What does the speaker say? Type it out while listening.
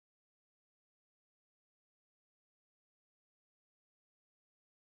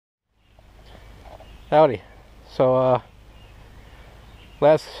Howdy. So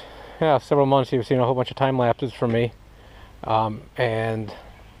last several months you've seen a whole bunch of time lapses from me, and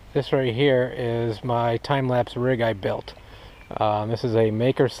this right here is my time-lapse rig I built. This is a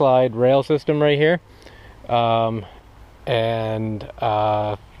Makerslide rail system right here, and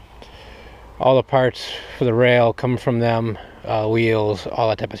all the parts for the rail come from them, wheels, all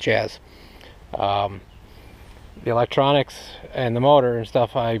that type of jazz. The electronics and the motor and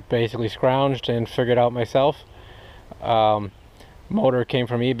stuff I basically scrounged and figured out myself. Motor came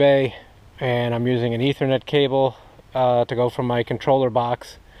from eBay, and I'm using an Ethernet cable to go from my controller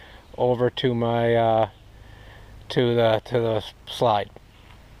box over to my to the slide.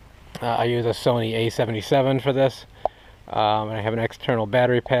 I use a Sony A77 for this, and I have an external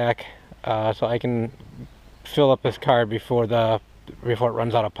battery pack so I can fill up this card before it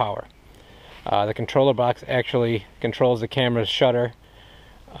runs out of power. The controller box actually controls the camera's shutter.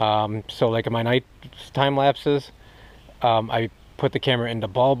 So like in my night time lapses, I put the camera into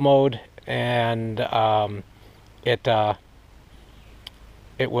bulb mode, and the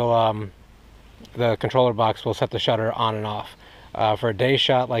controller box will set the shutter on and off. For a day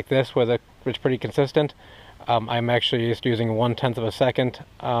shot like this, where it's pretty consistent, I'm actually just using 1/10 of a second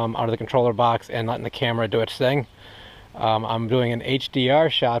out of the controller box and letting the camera do its thing. I'm doing an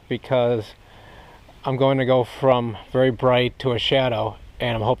HDR shot because I'm going to go from very bright to a shadow,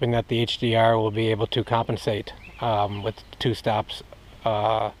 and I'm hoping that the HDR will be able to compensate with 2 stops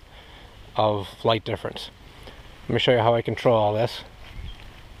of light difference. Let me show you how I control all this.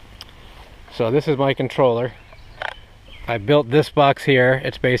 So this is my controller. I built this box here.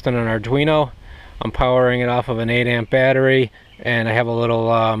 It's based on an Arduino. I'm powering it off of an 8-amp battery, and I have a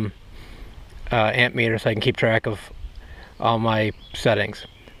little amp meter so I can keep track of all my settings.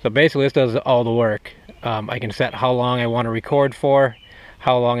 So basically this does all the work. I can set how long I want to record for,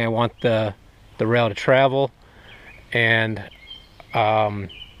 how long I want the rail to travel, and how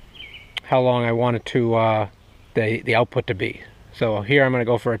long I want it to the output to be. So here I'm going to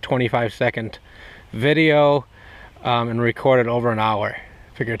go for a 25-second video and record it over an hour.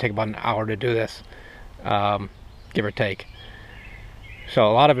 I figure it'd take about an hour to do this, give or take. So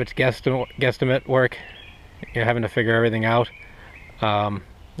a lot of it's guesstimate work. You're having to figure everything out.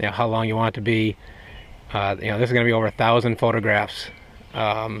 How long you want it to be. This is going to be over 1,000 photographs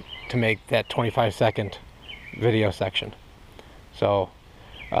to make that 25-second video section. So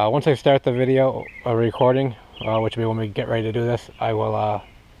once I start the video recording, which will be when we get ready to do this, I'll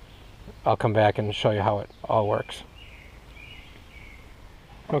come back and show you how it all works.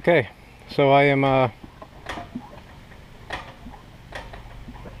 Okay, so I am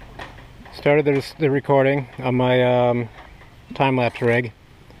started the recording on my time-lapse rig.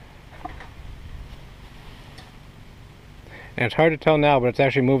 And it's hard to tell now, but it's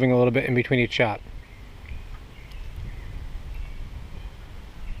actually moving a little bit in between each shot.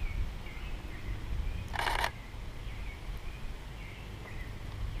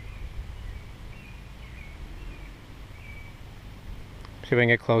 See if I can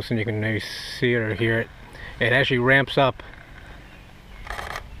get close and you can maybe see it or hear it. It actually ramps up.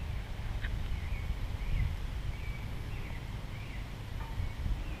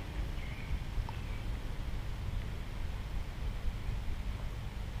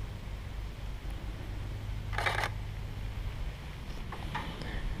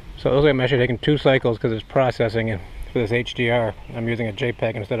 So it looks like I'm actually taking 2 cycles because it's processing, and for this HDR I'm using a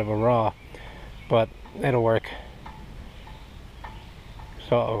JPEG instead of a RAW, but it'll work.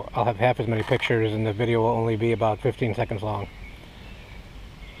 So I'll have half as many pictures and the video will only be about 15 seconds long.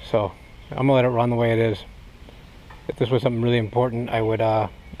 So I'm gonna let it run the way it is. If this was something really important,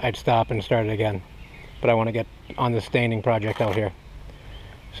 I'd stop and start it again, but I want to get on the staining project out here.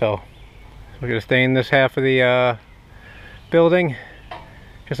 So we're gonna stain this half of the building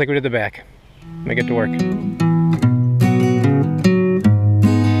just like we did the back. Let me get to work.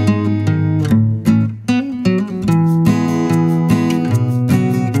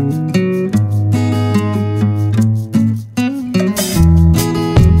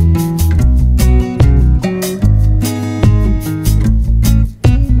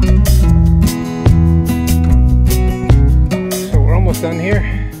 So we're almost done here.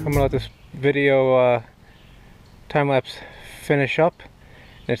 I'm gonna let this video time-lapse finish up.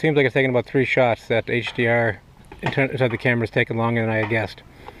 It seems like it's taken about 3 shots. That HDR inside the camera is taking longer than I had guessed.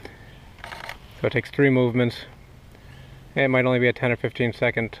 So it takes 3 movements. And it might only be a 10 or 15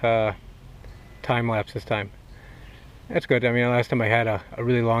 second time lapse this time. That's good. I mean, last time I had a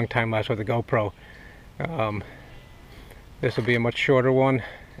really long time lapse with a GoPro. This will be a much shorter one,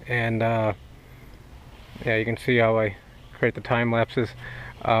 and yeah, you can see how I create the time lapses.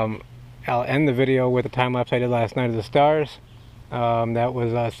 I'll end the video with a time-lapse I did last night of the stars. That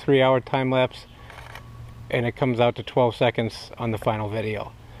was a 3-hour time-lapse, and it comes out to 12 seconds on the final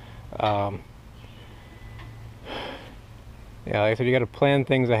video. Yeah, like I said, you got to plan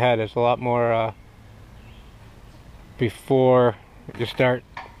things ahead. It's a lot more before you start,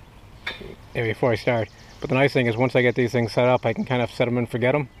 before I start. But the nice thing is once I get these things set up, I can kind of set them and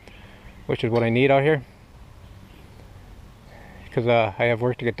forget them, which is what I need out here, because I have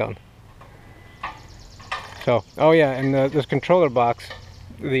work to get done. So, oh yeah, and this controller box,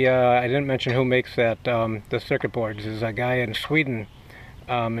 I didn't mention who makes that, the circuit boards. There's a guy in Sweden,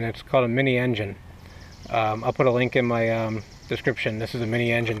 and it's called a miniEngine. I'll put a link in my description. This is a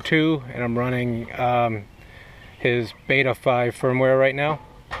miniEngine 2, and I'm running his beta 5 firmware right now.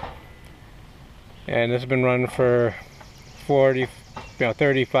 And this has been running for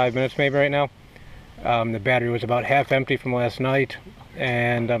 35 minutes maybe right now. The battery was about half empty from last night,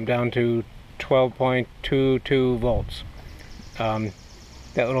 and I'm down to 12.22 volts. That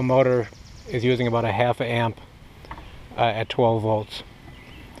little motor is using about a half amp at 12 volts.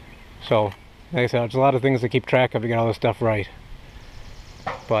 So, like I said, there's a lot of things to keep track of to get all this stuff right.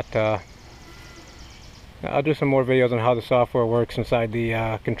 But I'll do some more videos on how the software works inside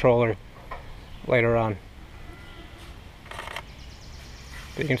the controller later on.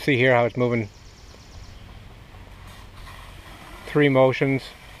 But you can see here how it's moving 3 motions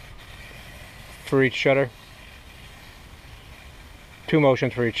for each shutter. 2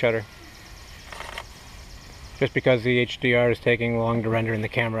 motions for each shutter. Just because the HDR is taking long to render in the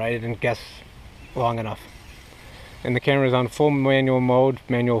camera, I didn't guess long enough. And the camera is on full manual mode,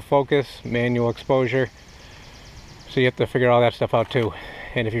 manual focus, manual exposure. So you have to figure all that stuff out too.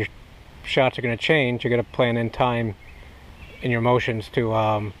 And if your shots are going to change, you got to plan in time in your motions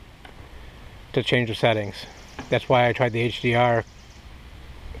to change the settings. That's why I tried the HDR,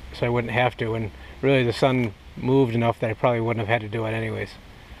 so I wouldn't have to. And really, the sun moved enough that I probably wouldn't have had to do it anyways.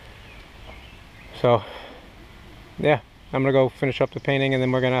 So, yeah, I'm gonna go finish up the painting, and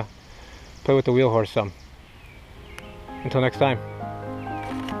then we're gonna play with the wheel horse some. Until next time,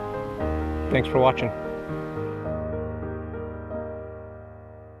 thanks for watching.